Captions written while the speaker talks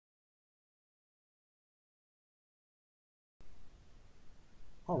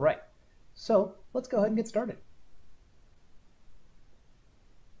All right, so let's go ahead and get started.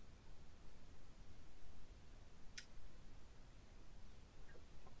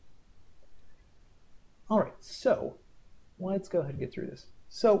 All right, so let's go ahead and get through this.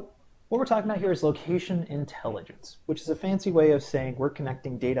 So what we're talking about here is location intelligence, which is a fancy way of saying we're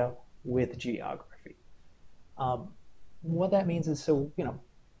connecting data with geography. What that means is, so,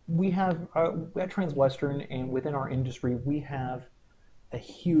 we have at Transwestern and within our industry, we have a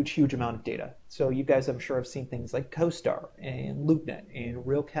huge amount of data. So you guys, I'm sure, have seen things like CoStar and LoopNet and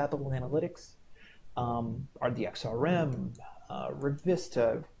Real Capital Analytics, are the XRM,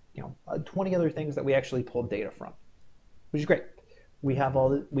 Revista, 20 other things that we actually pull data from, which is great. We have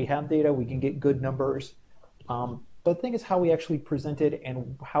data, we can get good numbers, but the thing is how we actually present it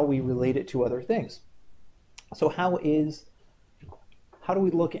and how we relate it to other things. So how do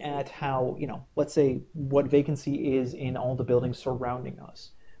we look at how, let's say what vacancy is in all the buildings surrounding us?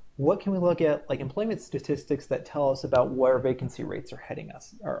 What can we look at, like employment statistics that tell us about where vacancy rates are heading?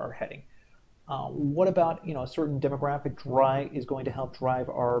 What about, a certain demographic is going to help drive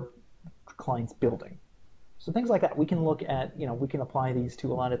our client's building? So things like that, we can look at, we can apply these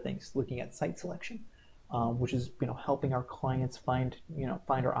to a lot of things, looking at site selection, which is, helping our clients find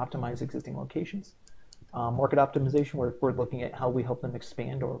or optimize existing locations. Market optimization, where we're looking at how we help them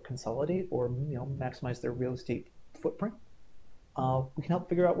expand or consolidate or maximize their real estate footprint. We can help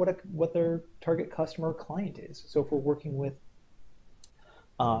figure out what their target customer or client is. So if we're working with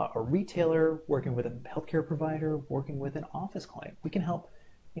a retailer, working with a healthcare provider, working with an office client, we can help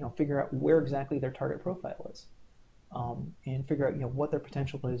figure out where exactly their target profile is, and figure out what their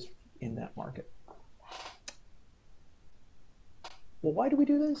potential is in that market. Well, why do we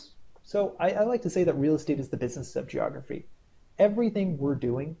do this? So I like to say that real estate is the business of geography. Everything we're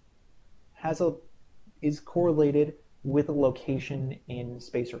doing is correlated with a location in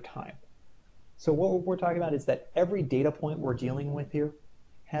space or time. So what we're talking about is that every data point we're dealing with here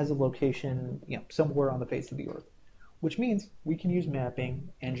has a location, somewhere on the face of the earth, which means we can use mapping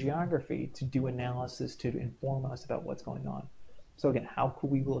and geography to do analysis to inform us about what's going on. So again, how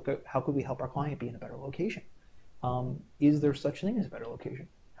could we help our client be in a better location? Is there such thing as a better location?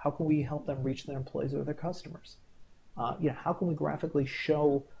 How can we help them reach their employees or their customers? How can we graphically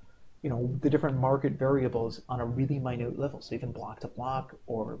show, the different market variables on a really minute level, so even block to block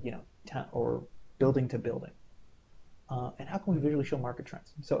or or building to building? And how can we visually show market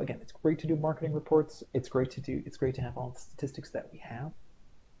trends? So again, it's great to do marketing reports. It's great to have all the statistics that we have.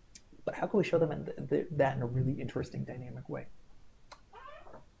 But how can we show them that in a really interesting, dynamic way?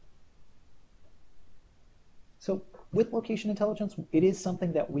 So with location intelligence, it is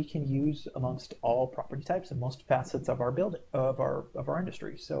something that we can use amongst all property types and most facets of our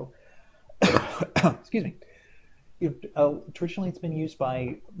industry. So, excuse me. Traditionally, it's been used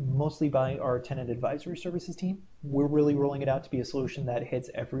mostly by our tenant advisory services team. We're really rolling it out to be a solution that hits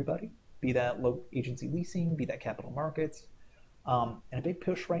everybody, be that agency leasing, be that capital markets. And a big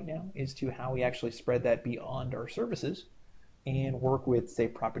push right now is to how we actually spread that beyond our services and work with, say,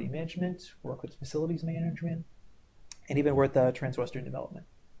 property management, work with facilities management, and even with Transwestern development.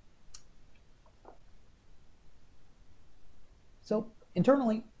 So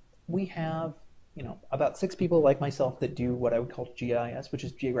internally, we have about 6 people like myself that do what I would call GIS, which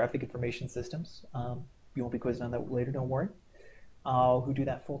is Geographic Information Systems. You won't be quizzed on that later, don't worry. Who do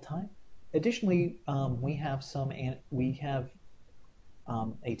that full time. Additionally, we have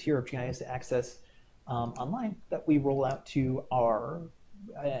a tier of GIS access online that we roll out to our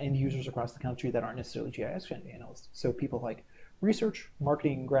end users across the country that aren't necessarily GIS analysts. So people like research,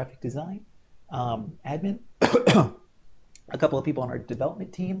 marketing, graphic design, admin, a couple of people on our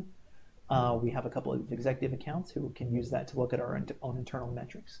development team. We have a couple of executive accounts who can use that to look at our own internal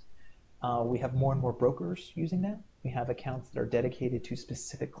metrics. We have more and more brokers using that. We have accounts that are dedicated to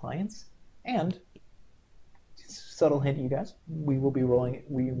specific clients. And subtle hint, you guys, we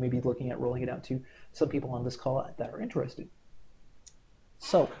may be looking at rolling it out to some people on this call that are interested.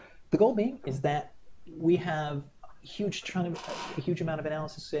 So the goal being is that we have a huge amount of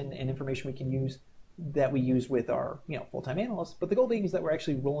analysis and information we can use that we use with our full-time analysts. But the goal being is that we're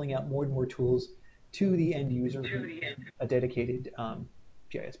actually rolling out more and more tools to the end user, a dedicated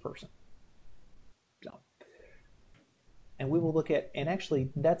GIS person. So, and we will look at, and actually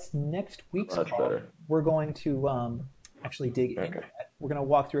that's next week's call. Better. We're going to actually dig into that. We're going to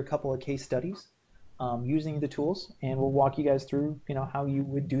walk through a couple of case studies using the tools, and we'll walk you guys through how you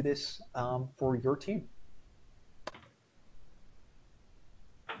would do this for your team.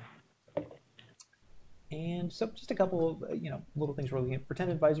 And And so just a couple of little things we're looking at. For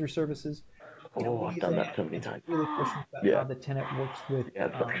tenant advisory services, Oh, we're I've done using that so many and times. really questions about Yeah. how the tenant works with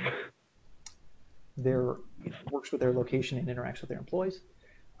Yeah. their works with their location and interacts with their employees.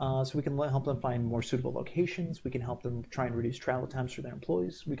 So we can help them find more suitable locations. We can help them try and reduce travel times for their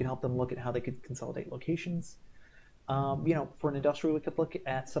employees. We can help them look at how they could consolidate locations. For an industrial, we could look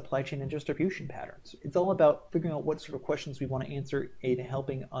at supply chain and distribution patterns. It's all about figuring out what sort of questions we want to answer and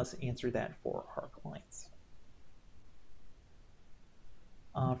helping us answer that for our clients.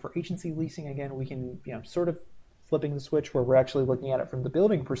 For agency leasing, again, we can, sort of flipping the switch where we're actually looking at it from the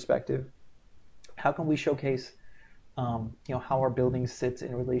building perspective. How can we showcase, how our building sits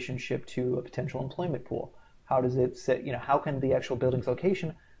in relationship to a potential employment pool? How does it sit, how can the actual building's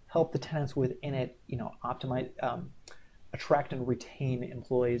location help the tenants within it, optimize, attract and retain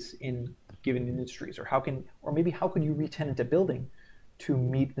employees in given industries, or maybe how could you re-tenant a building to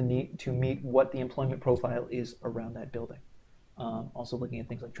meet the need, to meet what the employment profile is around that building. Also looking at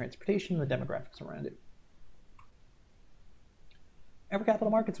things like transportation and the demographics around it. And for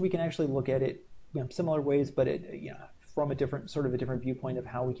capital markets, we can actually look at it, similar ways, but from a different viewpoint of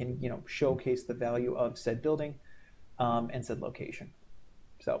how we can, showcase the value of said building and said location.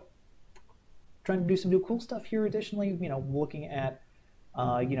 So, trying to do some new cool stuff here. Additionally, looking at,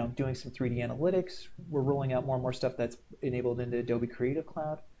 doing some 3D analytics. We're rolling out more and more stuff that's enabled into Adobe Creative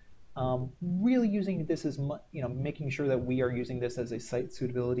Cloud. Really using this as making sure that we are using this as a site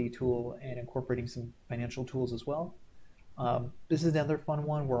suitability tool and incorporating some financial tools as well. This is another fun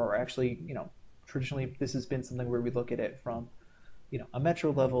one where we're actually, traditionally this has been something where we look at it from, a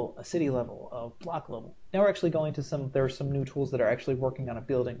metro level, a city level, a block level. Now we're actually going to there are some new tools that are actually working on a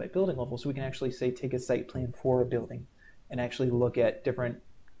building by building level, so we can actually say take a site plan for a building and actually look at different,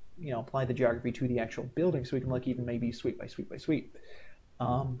 apply the geography to the actual building, so we can look even maybe suite by suite by suite.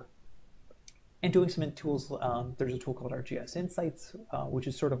 And doing some tools, there's a tool called our GIS Insights, which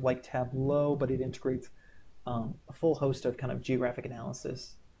is sort of like Tableau, but it integrates a full host of kind of geographic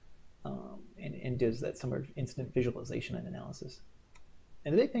analysis and does that sort of instant visualization and analysis.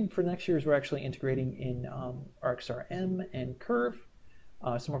 And the big thing for next year is we're actually integrating in ArcSRM and Curve,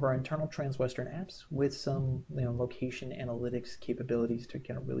 some of our internal Transwestern apps with some location analytics capabilities to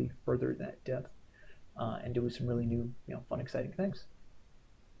kind of really further that depth and do some really new, fun, exciting things.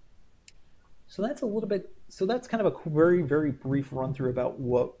 So that's a little bit. So that's kind of a very, very brief run through about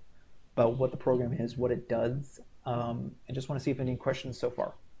what the program is, what it does. I just want to see if any questions so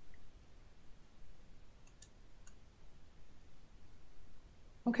far.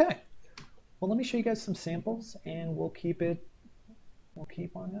 Okay. Well, let me show you guys some samples, and we'll keep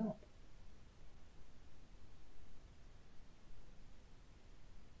on out.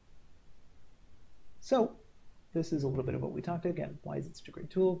 So this is a little bit of what we talked again. Why is it such a great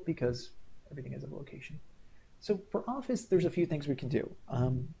tool? Because everything is a location. So for Office, there's a few things we can do.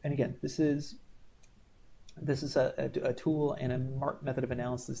 And again, this is a tool and a method of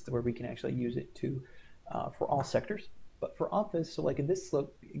analysis where we can actually use it to for all sectors. But for Office, so like in this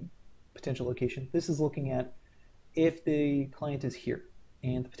potential location, this is looking at if the client is here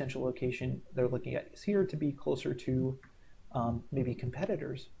and the potential location they're looking at is here to be closer to maybe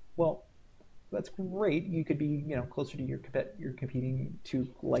competitors. Well, that's great. You could be closer to you're competing to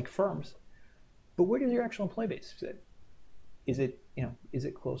like firms. But where does your actual employee base sit? Is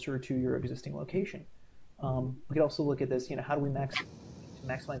it closer to your existing location? We could also look at this. How do we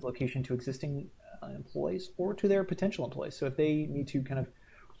maximize location to existing employees or to their potential employees? So if they need to kind of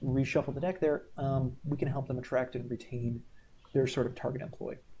reshuffle the deck there, we can help them attract and retain their sort of target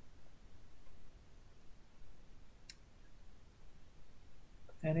employee.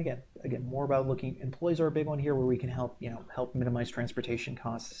 And again, more about looking. Employees are a big one here, where we can help minimize transportation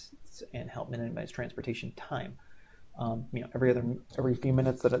costs and help minimize transportation time. Every few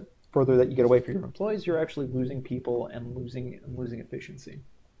minutes further that you get away from your employees, you're actually losing people and losing efficiency.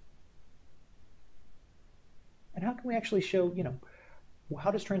 And how can we actually show,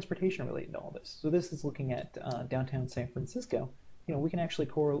 how does transportation relate into all this? So this is looking at downtown San Francisco. We can actually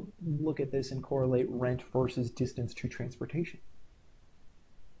look at this and correlate rent versus distance to transportation.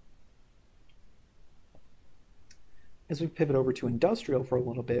 As we pivot over to industrial for a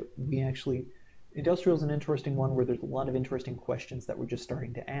little bit, industrial is an interesting one where there's a lot of interesting questions that we're just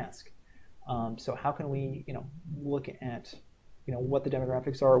starting to ask. So how can we, look at, what the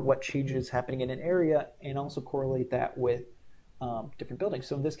demographics are, what changes happening in an area, and also correlate that with different buildings.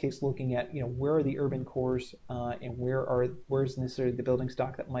 So in this case, looking at, where are the urban cores and where's necessarily the building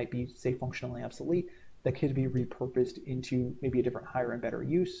stock that might be, say, functionally obsolete, that could be repurposed into maybe a different higher and better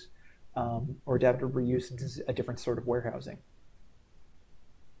use. Or adaptive reuse into a different sort of warehousing.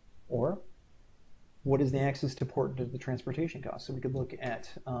 Or what is the access to port to the transportation cost? So we could look at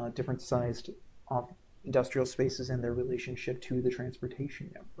different sized industrial spaces and their relationship to the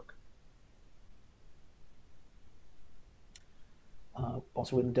transportation network.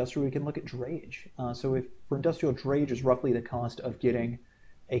 Also with industrial, we can look at drayage. So if for industrial, drayage is roughly the cost of getting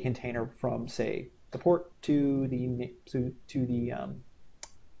a container from, say, the port to the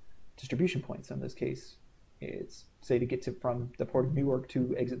distribution point. So in this case, it's, say, to get from the port of Newark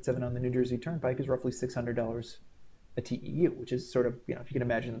to exit 7 on the New Jersey Turnpike is roughly $600 a TEU, which is sort of, if you can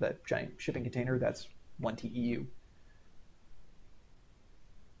imagine that giant shipping container, that's 1 TEU.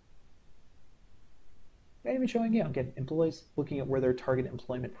 And even showing, again, employees looking at where their target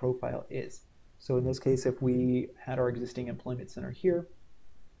employment profile is. So in this case, if we had our existing employment center here,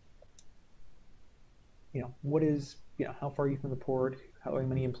 what is, how far are you from the port? How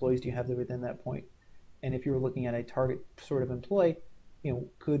many employees do you have within that point? And if you were looking at a target sort of employee,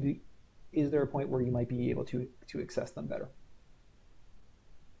 is there a point where you might be able to access them better?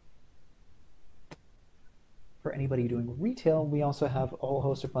 For anybody doing retail, we also have a whole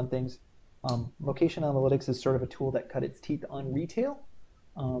host of fun things. Location analytics is sort of a tool that cut its teeth on retail,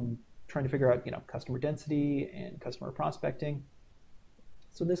 trying to figure out customer density and customer prospecting.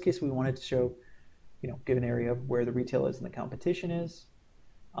 So in this case, we wanted to show, give an area of where the retail is and the competition is.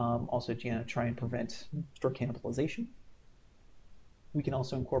 Also, try and prevent store cannibalization. We can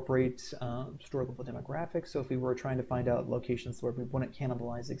also incorporate store level demographics. So if we were trying to find out locations where we wouldn't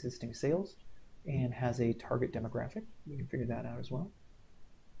cannibalize existing sales and has a target demographic, we can figure that out as well.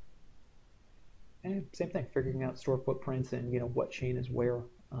 And same thing, figuring out store footprints and what chain is where,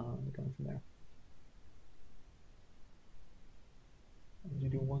 going from there. I'm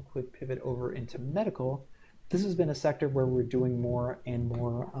going to do one quick pivot over into medical. This has been a sector where we're doing more and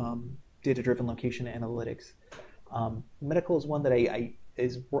more data-driven location analytics. Medical is one that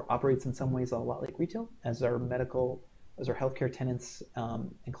operates in some ways a lot like retail, as our healthcare tenants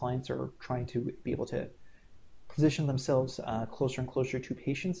and clients are trying to be able to position themselves closer and closer to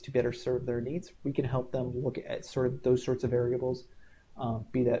patients to better serve their needs. We can help them look at sort of those sorts of variables,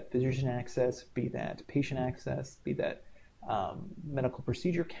 be that physician access, be that patient access, be that medical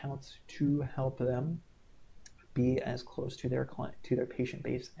procedure counts, to help them be as close to their patient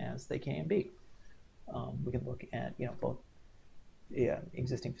base as they can be. We can look at both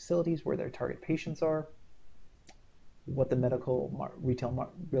existing facilities where their target patients are, what the medical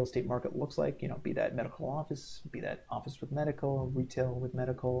real estate market looks like, be that medical office, be that office with medical, retail with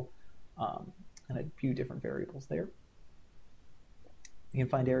medical, and a few different variables there. You can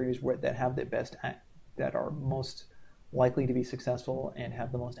find areas that have the best, that are most likely to be successful and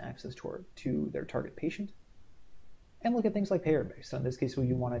have the most access to their target patient. And look at things like payer base. So in this case,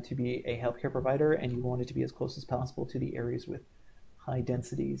 you want it to be a healthcare provider and you want it to be as close as possible to the areas with high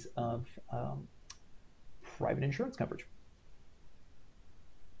densities of private insurance coverage.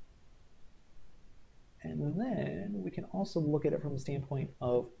 And then we can also look at it from the standpoint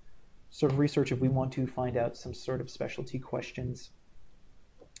of sort of research if we want to find out some sort of specialty questions,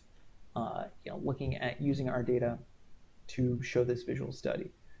 looking at using our data to show this visual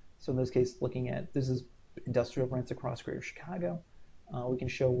study. So in this case, looking at, this is industrial rents across Greater Chicago. We can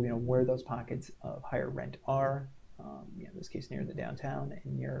show where those pockets of higher rent are, in this case near the downtown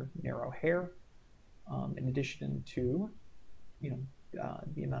and near O'Hare, in addition to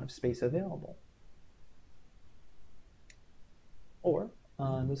the amount of space available. Or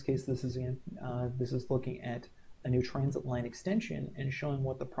in this case, this is looking at a new transit line extension and showing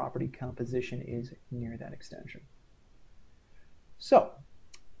what the property composition is near that extension. So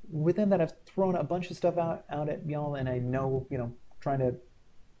within that, I've thrown a bunch of stuff out at y'all, and I know, trying to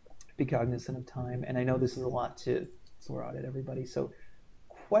be cognizant of time, and I know this is a lot to throw out at everybody. So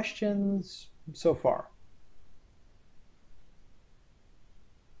questions so far?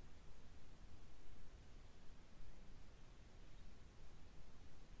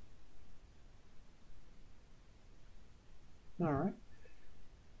 All right.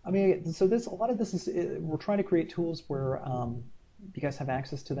 I mean, so a lot of this is, we're trying to create tools where you guys have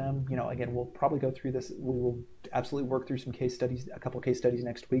access to them. Again, we'll probably go through this. We will absolutely work through some case studies, a couple of case studies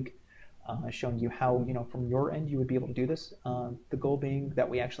next week, showing you how, from your end, you would be able to do this. The goal being that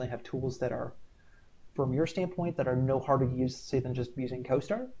we actually have tools that are, from your standpoint, that are no harder to use, say, than just using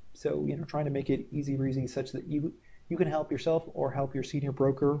CoStar. So, trying to make it easy breezy such that you can help yourself or help your senior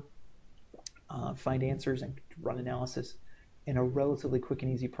broker find answers and run analysis in a relatively quick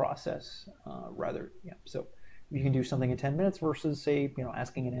and easy process. So you can do something in 10 minutes versus, say,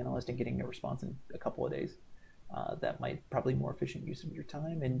 asking an analyst and getting a response in a couple of days. That might probably more efficient use of your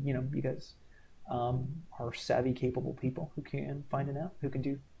time. And you guys are savvy, capable people who can find it out, who can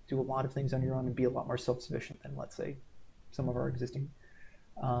do do a lot of things on your own and be a lot more self-sufficient than, let's say, some of our existing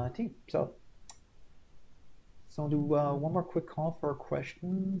team. So I'll do one more quick call for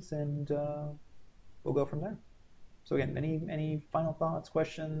questions, and we'll go from there. So again, any final thoughts,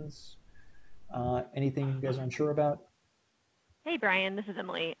 questions, anything you guys are unsure about? Hey, Brian, this is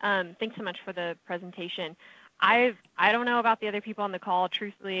Emily. Thanks so much for the presentation. I don't know about the other people on the call.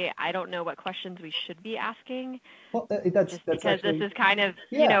 Truthfully, I don't know what questions we should be asking, Well, just that's because this actually, is kind of,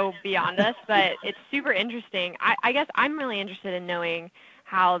 yeah. beyond us, but it's super interesting. I guess I'm really interested in knowing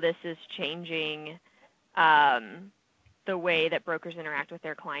how this is changing the way that brokers interact with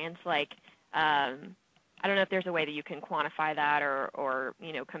their clients. Like, I don't know if there's a way that you can quantify that or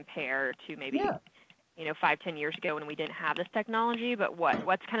compare to maybe Yeah. 5, 10 years ago when we didn't have this technology, but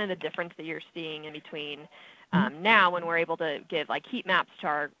what's kind of the difference that you're seeing in between Mhm. now when we're able to give like heat maps to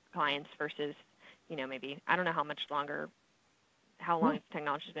our clients versus, maybe, I don't know how Yeah. long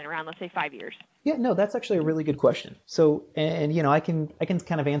technology's been around, let's say 5 years. Yeah, no, that's actually a really good question. So, and I can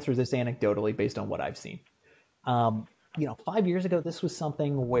kind of answer this anecdotally based on what I've seen. 5 years ago, this was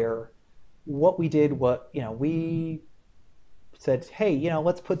something where what we did, we said, hey,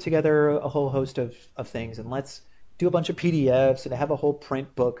 let's put together a whole host of things and let's do a bunch of PDFs and have a whole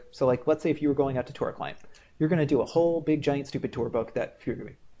print book. So like, let's say if you were going out to tour a client, you're going to do a whole big giant stupid tour book that,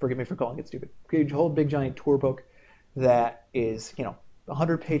 forgive me for calling it stupid, a whole big giant tour book that is,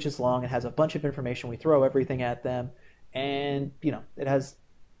 100 pages long and has a bunch of information. We throw everything at them, and it has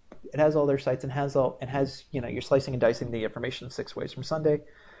all their sites and has you're slicing and dicing the information 6 ways from Sunday,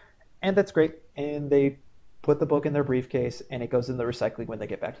 and that's great. And they put the book in their briefcase, and it goes in the recycling when they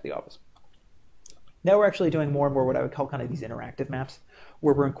get back to the office. Now we're actually doing more and more what I would call kind of these interactive maps,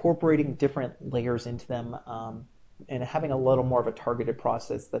 where we're incorporating different layers into them, and having a little more of a targeted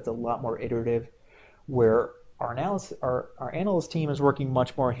process that's a lot more iterative, where our analyst team is working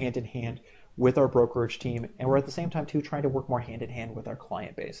much more hand in hand with our brokerage team, and we're at the same time too trying to work more hand in hand with our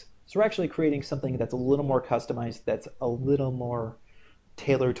client base. So we're actually creating something that's a little more customized, that's a little more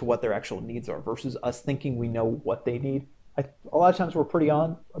tailored to what their actual needs are, versus us thinking we know what they need. A lot of times we're pretty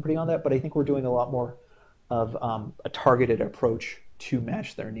on that, but I think we're doing a lot more of a targeted approach to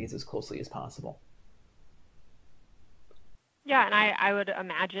match their needs as closely as possible. Yeah, and I would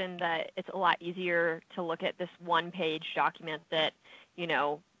imagine that it's a lot easier to look at this one-page document that, you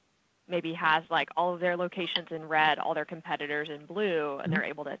know, maybe has like all of their locations in red, all their competitors in blue, and Mhm. they're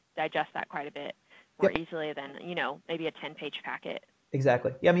able to digest that quite a bit more Yep. easily than, maybe a 10-page packet.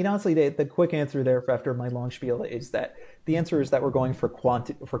 Exactly. Yeah, I mean, honestly, the quick answer there after my long spiel is that the answer is that we're going for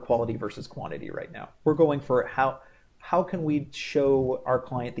quality versus quantity right now. We're going for how can we show our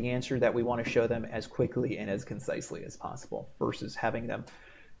client the answer that we want to show them as quickly and as concisely as possible, versus having them,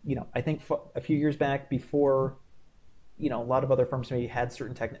 I think a few years back, before, a lot of other firms maybe had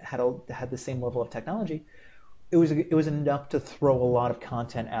certain had the same level of technology. It was enough to throw a lot of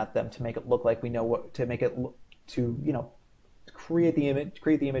content at them to make it look like we know what to make it look, to create the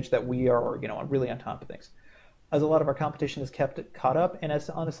image that we are, really on top of things. As a lot of our competition has kept it caught up, and as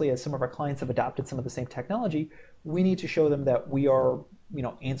honestly as some of our clients have adopted some of the same technology, we need to show them that we are,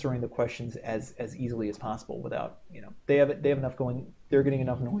 answering the questions as easily as possible without, they have enough going. They're getting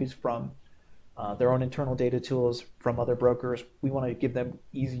enough noise from their own internal data tools, from other brokers. We want to give them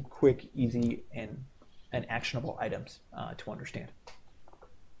quick, easy, and actionable items to understand.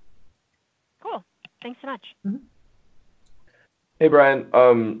 Cool. Thanks so much. Mm-hmm. Hey Brian,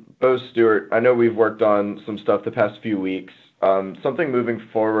 Bo Stewart. I know we've worked on some stuff the past few weeks. Something moving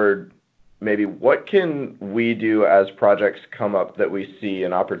forward, maybe what can we do as projects come up that we see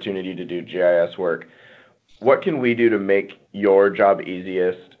an opportunity to do GIS work? What can we do to make your job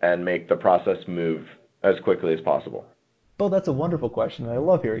easiest and make the process move as quickly as possible? Well, that's a wonderful question. I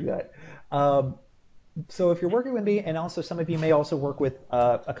love hearing that. Um, so if you're working with me, and also some of you may also work with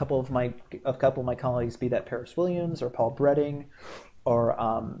a couple of my colleagues, be that Paris Williams or Paul Bretting or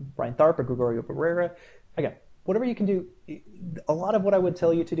Brian Tharp or Gregorio Barrera. Again, whatever you can do. A lot of what I would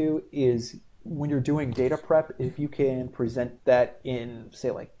tell you to do is, when you're doing data prep, if you can present that in,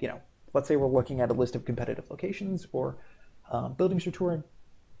 say, like, let's say we're looking at a list of competitive locations or buildings you're touring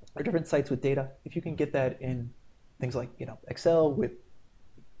or different sites with data. If you can get that in things like, Excel with,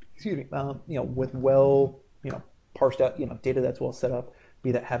 excuse me, with well, parsed out, data that's well set up,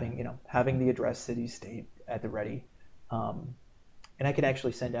 be that having the address, city, state at the ready. Um, and I can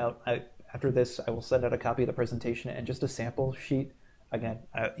actually after this, I will send out a copy of the presentation and just a sample sheet. Again,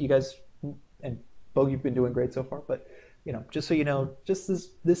 you guys, and Bo, you've been doing great so far, but just so you know, just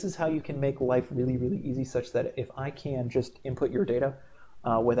this is how you can make life really, really easy, such that if I can just input your data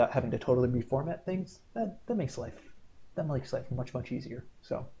without having to totally reformat things, that makes life that makes life much, much easier.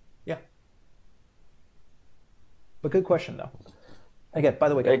 So, yeah. But good question, though. Again, by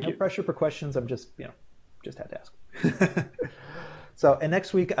the way, guys, Thank no you. pressure for questions. I'm just, just had to ask. So, and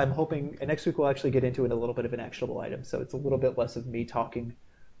next week, and next week we'll actually get into it a little bit of an actionable item. So it's a little bit less of me talking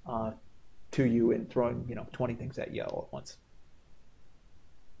to you and throwing, 20 things at you all at once.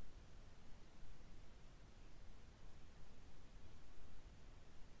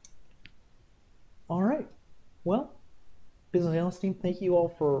 All right. Well, business analyst team, thank you all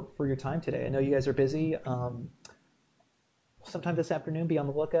for your time today. I know you guys are busy. Sometime this afternoon, be on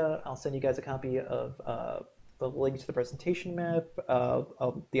the lookout. I'll send you guys a copy of the link to the presentation map,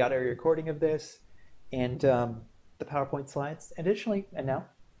 of the audio recording of this, and the PowerPoint slides. Additionally, and now,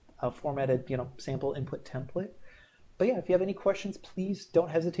 a formatted, sample input template. But yeah, if you have any questions, please don't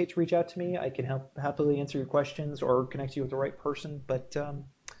hesitate to reach out to me. I can happily answer your questions or connect you with the right person. But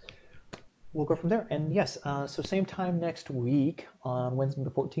we'll go from there. And yes, so same time next week on Wednesday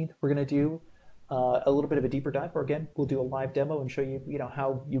the 14th, we're going to do a little bit of a deeper dive. Or again, we'll do a live demo and show you,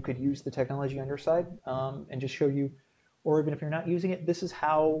 how you could use the technology on your side, and just show you, or even if you're not using it, this is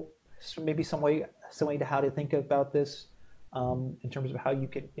how, so maybe some way to how to think about this in terms of how you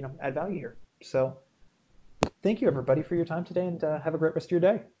could, add value here. So thank you everybody for your time today, and have a great rest of your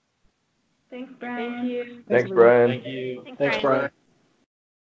day. Thanks, Brian. Thank you. Thanks, everyone. Brian. Thank you. Thanks, Thanks, Brian. Brian.